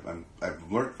guys that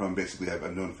I've learned from basically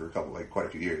I've known for quite a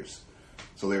few years,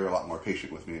 so they were a lot more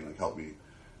patient with me and like helped me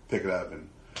pick it up, and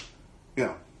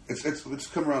it's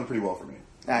come around pretty well for me.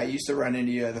 I used to run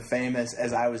into you at the Famous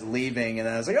as I was leaving, and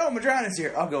I was like, "Oh, Madrano's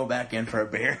here. I'll go back in for a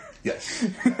beer." Yes.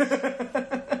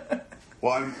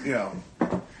 Well,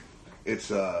 it's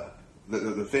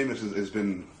the Famous has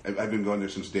been. I've been going there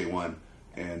since day one,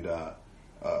 and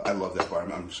I love that bar.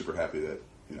 I'm super happy that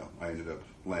I ended up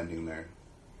landing there.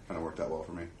 Kind of worked out well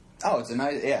for me. Oh, it's a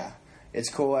nice, yeah.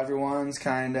 It's cool. Everyone's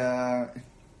kind of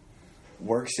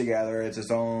works together. It's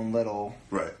its own little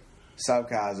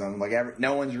subcosm. Like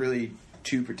no one's really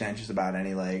too pretentious about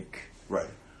any like. Right.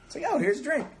 It's like, oh, here's a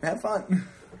drink. Have fun.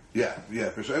 Yeah,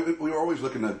 for sure. We were always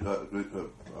looking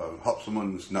to help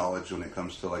someone's knowledge when it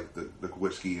comes to like the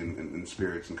whiskey and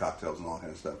spirits and cocktails and all that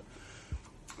kind of stuff.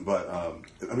 But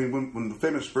I mean, when the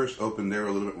Famous first opened, they were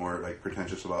a little bit more like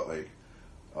pretentious about like.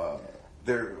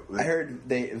 I heard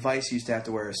Vice used to have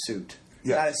to wear a suit.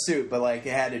 Yeah. Not a suit, but like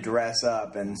it had to dress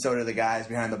up, and so did the guys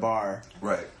behind the bar.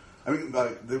 Right. I mean,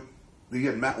 you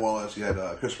had Matt Wallace, you had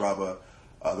Chris Raba.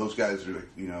 Those guys are,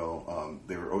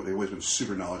 they've always been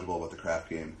super knowledgeable about the craft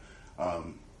game,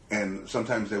 and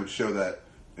sometimes they would show that,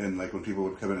 and like when people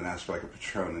would come in and ask for like a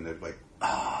Patron, and they'd be like,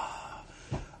 I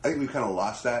think we've kind of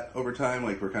lost that over time.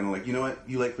 Like we're kind of like, you know what,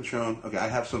 you like Patron? Okay, I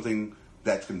have something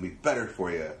that's going to be better for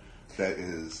you. That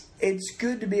is. It's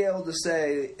good to be able to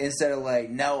say instead of like,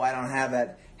 no, I don't have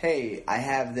that. Hey, I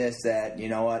have this. That you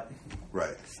know what?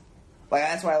 Right. Like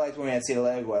that's why I liked when we had Cedar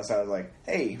Lake West. I was like,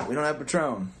 hey, we don't have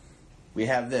Patron. We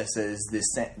have this as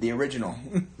the original.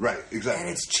 Right, exactly.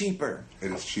 And it's cheaper.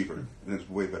 And it's cheaper. And it's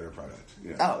way better product.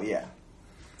 Yeah. Oh, yeah.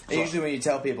 So, usually when you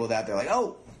tell people that, they're like,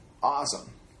 oh, awesome.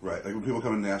 Right. Like when people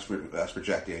come in and ask for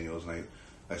Jack Daniels, and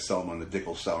I sell them on the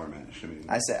Dickel Sour Mash. I mean,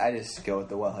 I just go with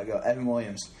the well. I go, Evan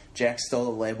Williams. Jack stole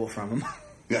the label from him.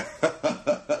 Yeah.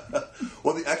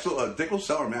 Well, the actual Dickel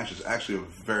Sour Mash is actually a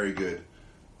very good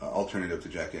alternative to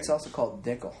Jack Daniels. It's also called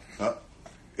Dickel.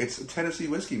 It's a Tennessee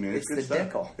whiskey, man. It's the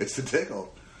Dickel. It's the Dickel.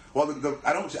 Well,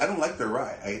 I don't like their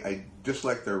rye. I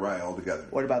dislike their rye altogether.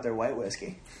 What about their white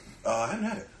whiskey? I haven't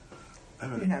had it.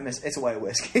 You're not it's a white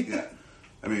whiskey. Yeah.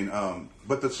 I mean,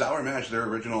 but the Sour Mash, their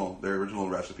original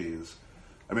recipes.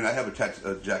 I mean, I have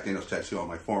a Jack Daniels tattoo on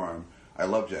my forearm. I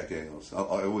love Jack Daniels. I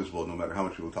always will, no matter how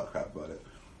much people talk crap about it.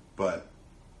 But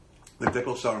the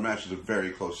Dickel Sour Mash is a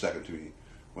very close second to me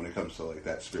when it comes to like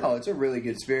that spirit. Oh, it's a really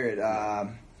good spirit.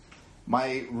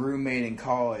 My roommate in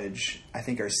college, I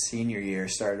think our senior year,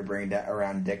 started to bring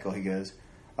around Dickel. He goes,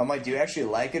 I'm like, do you actually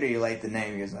like it or you like the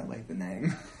name? He goes, I like the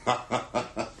name.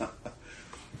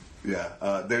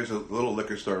 Yeah. There's a little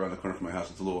liquor store around the corner from my house.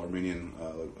 It's a little Armenian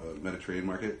Mediterranean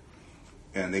market.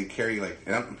 And they carry,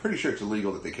 and I'm pretty sure it's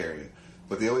illegal that they carry it.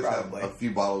 But they always Probably. have a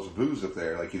few bottles of booze up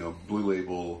there, like, Blue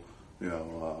Label, Green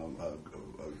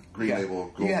Label,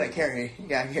 Gold You gotta Label.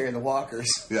 carry the walkers.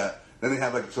 Yeah. Then they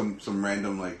have like some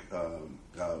random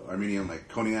Armenian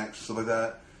cognacs, stuff like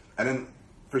that. And then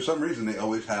for some reason they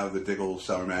always have the Dickel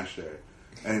Sour Mash there,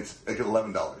 and it's like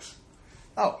 $11.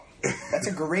 Oh, that's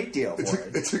a great deal for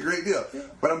it. It's a great deal,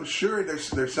 but I'm sure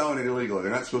they're selling it illegally.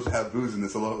 They're not supposed to have booze in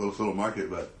this little market,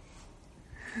 but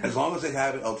as long as they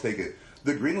have it, I'll take it.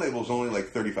 The Green Label is only like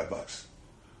 $35.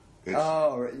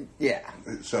 Yeah.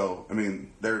 So, I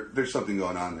mean, there's something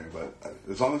going on there, but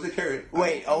as long as they carry it.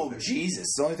 Wait, Jesus.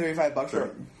 It's only $35 for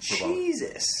it?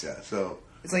 Jesus. Yeah, so.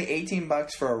 It's like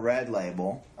 $18 for a red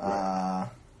label. Right.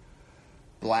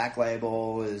 Black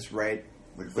label is like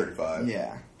 35.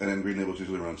 Yeah. And then Green Label is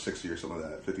usually around 60 or something like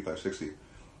that, 55, 60.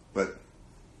 But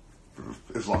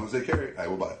as long as they carry it, I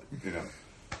will buy it,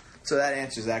 So that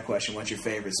answers that question. What's your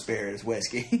favorite spirit? Is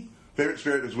whiskey? Favorite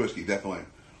spirit is whiskey, definitely.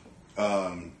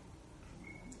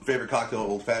 Favorite cocktail,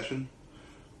 old fashioned.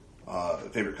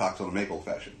 Favorite cocktail to make, old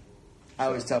fashioned. I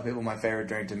always tell people my favorite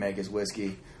drink to make is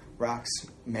whiskey. Rocks,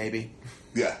 maybe.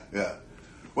 Yeah.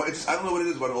 Well, I don't know what it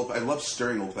is about old. I love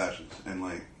stirring old fashions,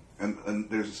 and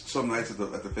there's some nights at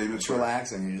the famous. It's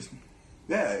relaxing. You just.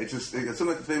 Yeah, it's some nights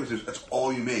at the famous. That's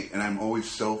all you make, and I'm always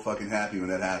so fucking happy when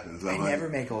that happens. I never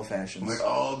make old fashions. I'm like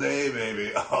all day,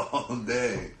 baby, all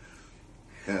day.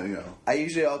 Yeah,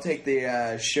 I'll take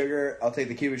the sugar. I'll take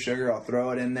the cube of sugar. I'll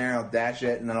throw it in there. I'll dash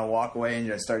it, and then I'll walk away and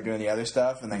just start doing the other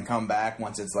stuff, and then come back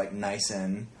once it's like nice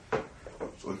and.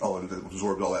 So it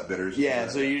absorbed all that bitters. Yeah,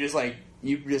 so you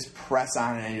just press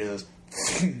on it and you just.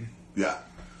 Yeah.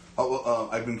 Oh well,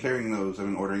 I've been carrying those. I've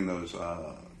been ordering those.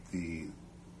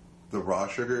 The raw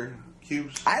sugar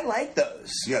cubes. I like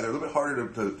those. Yeah, they're a little bit harder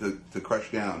to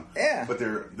crush down. Yeah, but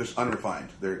they're just unrefined.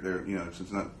 They're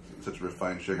it's not such a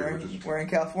refined sugar. We're in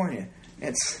California.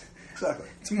 It's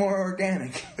more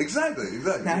organic. Exactly.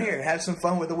 Now here, have some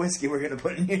fun with the whiskey we're going to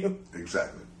put in you.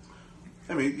 Exactly.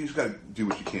 I mean, you just got to do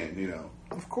what you can,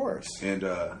 Of course. And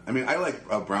I like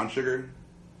brown sugar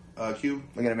cube.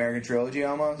 Like an American Trilogy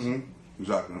almost. Mm-hmm.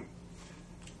 Exactly.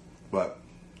 But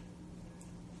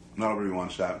not everybody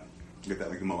wants that. Get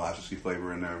that like molassesy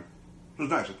flavor in there. It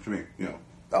was nice to me,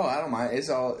 Oh, I don't mind. It's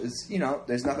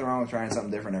there's nothing wrong with trying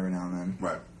something different every now and then.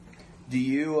 Right. Do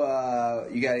you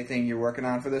you got anything you're working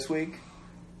on for this week,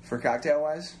 for cocktail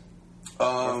wise,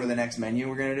 or for the next menu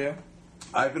we're gonna do?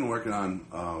 I've been working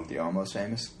on the Almost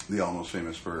Famous. The Almost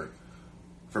Famous for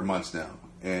months now,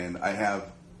 and I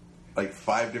have like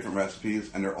 5 different recipes,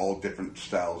 and they're all different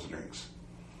styles of drinks,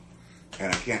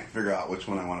 and I can't figure out which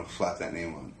one I want to slap that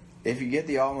name on. If you get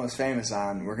the Almost Famous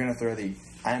on, we're gonna throw the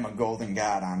I Am a Golden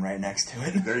God on right next to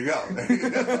it. There you go.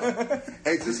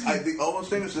 It's just, I think Almost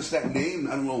Famous, just that name,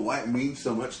 I don't know why it means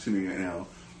so much to me right now.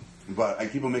 But I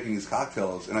keep on making these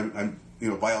cocktails, and I'm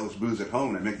buy all this booze at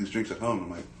home, and I make these drinks at home, and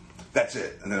I'm like, that's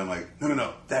it. And then I'm like,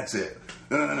 no, that's it.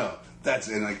 No, that's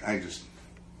it. And I just...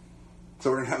 So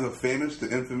we're going to have the famous,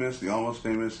 the infamous, the almost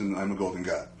famous, and I'm a Golden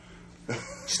God.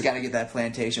 Just got to get that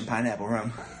plantation pineapple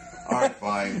rum. All right,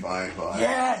 fine.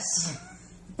 Yes!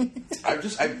 It's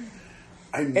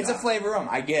a flavor rum.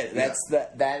 I get it.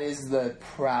 That is the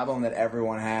problem that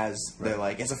everyone has. Right. They're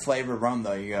like, it's a flavored rum,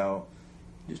 though. You go,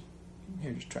 just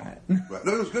try it. Right.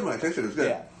 No, it was good when I tasted it. It was good.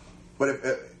 Yeah. But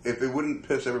if it wouldn't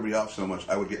piss everybody off so much,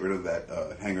 I would get rid of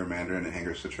that Hanger Mandarin and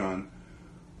Hanger Citron.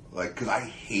 Because I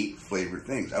hate flavored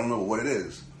things. I don't know what it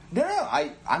is. No.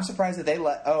 I'm surprised that they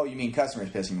let... Oh, you mean customers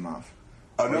pissing them off?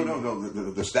 Oh, no.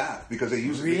 The staff. Because they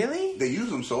use... Really? They use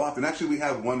them so often. Actually, we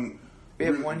have one... We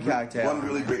have one cocktail. One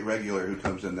really great regular who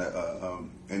comes in that...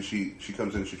 and she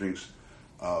comes in and she drinks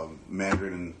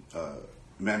Mandarin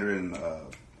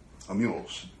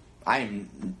mules.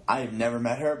 I've never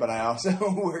met her, but I also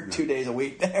work 2 days a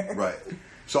week there. Right.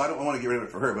 So I don't want to get rid of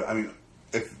it for her, but I mean,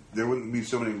 if there wouldn't be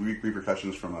so many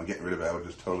repercussions from getting rid of it, I would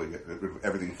just totally get rid of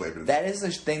everything flavored. That is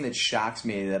the thing that shocks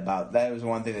me about... That was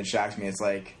one thing that shocks me. It's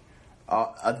like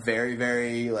a very,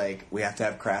 very, like, we have to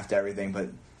have craft everything, but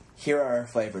here are our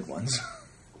flavored ones.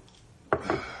 I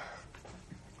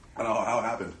don't know how it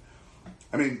happened.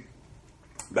 I mean,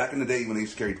 back in the day when they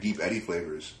used to carry Deep Eddy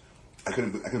flavors, I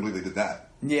couldn't believe they did that.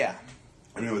 Yeah.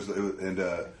 I mean, it was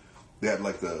they had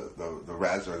like the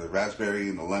raspberry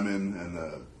and the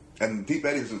lemon and Deep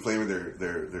Eddy doesn't flavor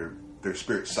their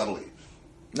spirit subtly.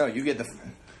 No, you get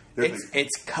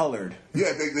it's colored.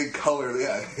 Yeah, they color.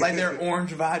 Yeah, like their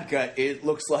orange vodka. It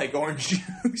looks like orange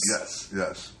juice.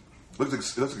 Yes. It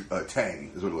looks like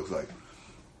Tang is what it looks like.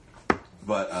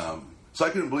 But so I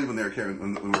couldn't believe when we were carrying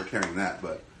that.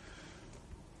 But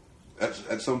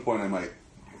at some point I might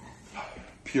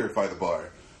purify the bar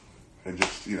and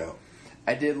just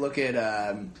I did look at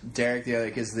Derek the other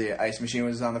because the ice machine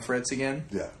was on the fritz again.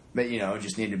 Yeah, but it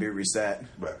just needed to be reset.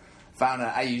 Right.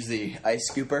 I use the ice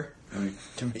scooper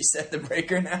to reset the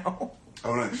breaker now.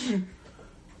 Oh, nice.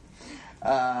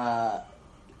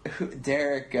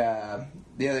 Derek,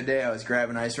 the other day I was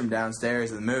grabbing ice from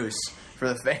downstairs at the Moose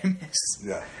for the famous.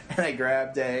 Yeah. And I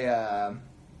grabbed the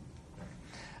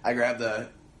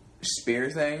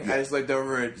spear thing. Yeah. I just looked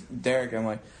over at Derek and I'm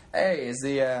like, hey,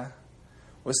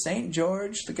 was St.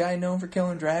 George the guy known for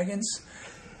killing dragons?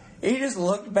 He just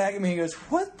looked back at me and goes,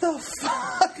 what the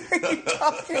fuck are you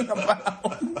talking about?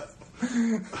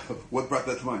 What brought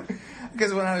that to mind?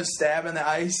 Because when I was stabbing the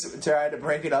ice, tried to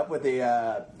break it up with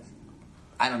the,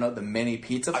 the mini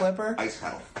pizza flipper. Ice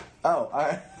paddle. Oh, all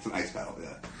right. It's an ice paddle,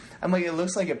 yeah. I'm like, it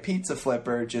looks like a pizza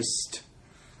flipper, just...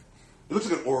 It looks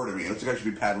like an oar to me. It looks like I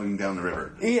should be paddling down the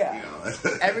river. Yeah.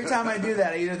 Every time I do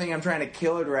that, I either think I'm trying to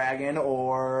kill a dragon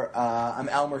or I'm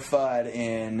Elmer Fudd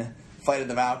in Fight of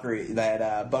the Valkyrie,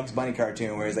 that Bugs Bunny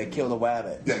cartoon where he's like, kill the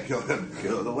wabbit. Yeah, kill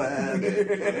the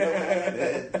wabbit.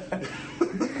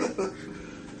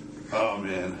 Oh,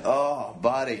 man. Oh,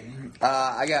 buddy.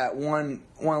 I got one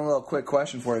little quick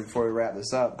question for you before we wrap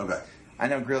this up. Okay. I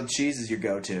know grilled cheese is your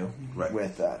go-to Right.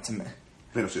 with Tomato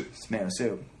soup. tomato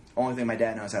soup. Only thing my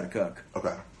dad knows how to cook.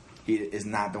 Okay. He is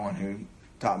not the one who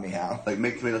taught me how. Like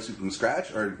make tomato soup from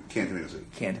scratch or canned tomato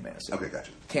soup? Canned tomato soup. Okay,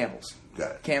 gotcha. Campbell's.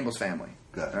 Got it. Campbell's family.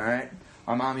 Got it. All right?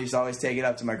 My mom used to always take it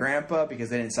up to my grandpa because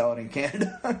they didn't sell it in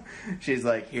Canada. She's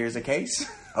like, here's a case.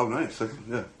 Oh, nice.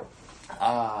 Yeah.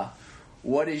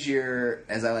 What is your,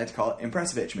 as I like to call it,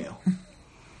 impressive meal?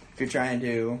 If you're trying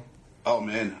to... Oh,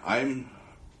 man.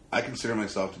 I consider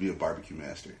myself to be a barbecue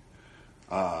master.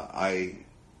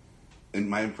 In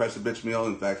my impressive bitch meal,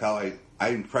 in fact, how I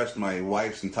impressed my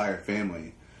wife's entire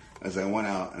family as I went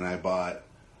out and I bought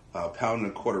a pound and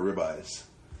a quarter ribeyes,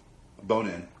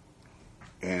 bone-in,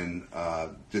 and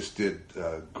just did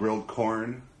grilled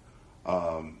corn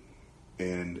and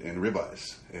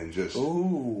ribeyes, and just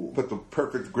put the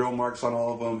perfect grill marks on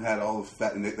all of them. Had all the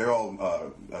fat, and they're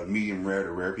all medium rare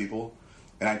to rare people,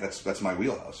 and that's my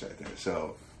wheelhouse right there.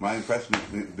 So my impressive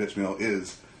bitch meal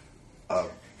is a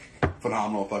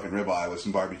phenomenal fucking ribeye with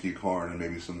some barbecue corn and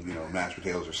maybe some mashed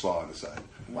potatoes or slaw on the side.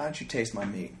 Why don't you taste my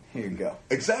meat? Here you go.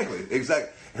 Exactly.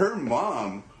 Her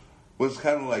mom was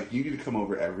kind of like, you need to come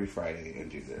over every Friday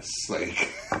and do this. Like,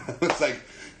 it's like,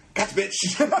 gotcha, bitch.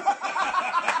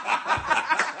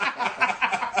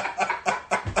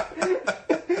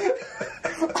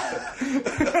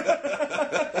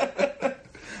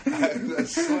 I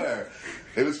swear,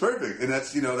 it was perfect, and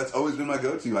that's always been my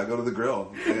go-to. I go to the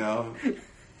grill.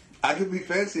 I could be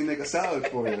fancy and make a salad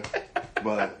for you,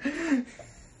 but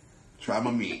try my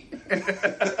meat.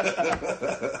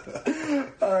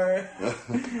 All right.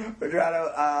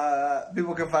 Medrano,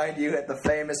 people can find you at the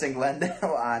Famous in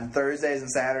Glendale on Thursdays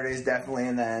and Saturdays, definitely,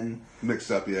 and then...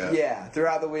 Mixed up, yeah. Yeah,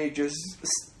 throughout the week, just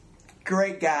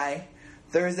great guy.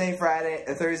 Thursday,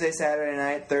 Saturday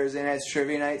night. Thursday night's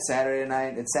trivia night. Saturday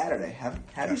night, it's Saturday.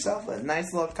 Have yourself a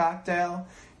nice little cocktail.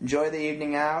 Enjoy the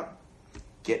evening out.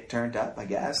 Get turned up, I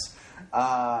guess.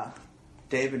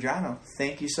 Dave Medrano,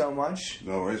 thank you so much.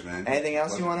 No worries, man. Anything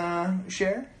else you want to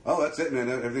share? Oh, that's it, man.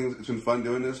 It's been fun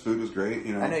doing this. Food was great,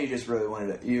 I know you just really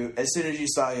wanted to... As soon as you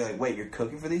saw it, you're like, wait, you're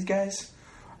cooking for these guys?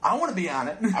 I want to be on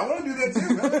it. I want to do that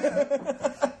too,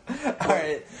 man. All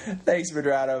right. Thanks,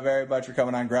 Medrano, very much for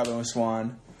coming on Grubbing with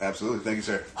Swan. Absolutely. Thank you,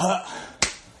 sir.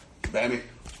 Bammy.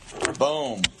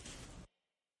 Boom.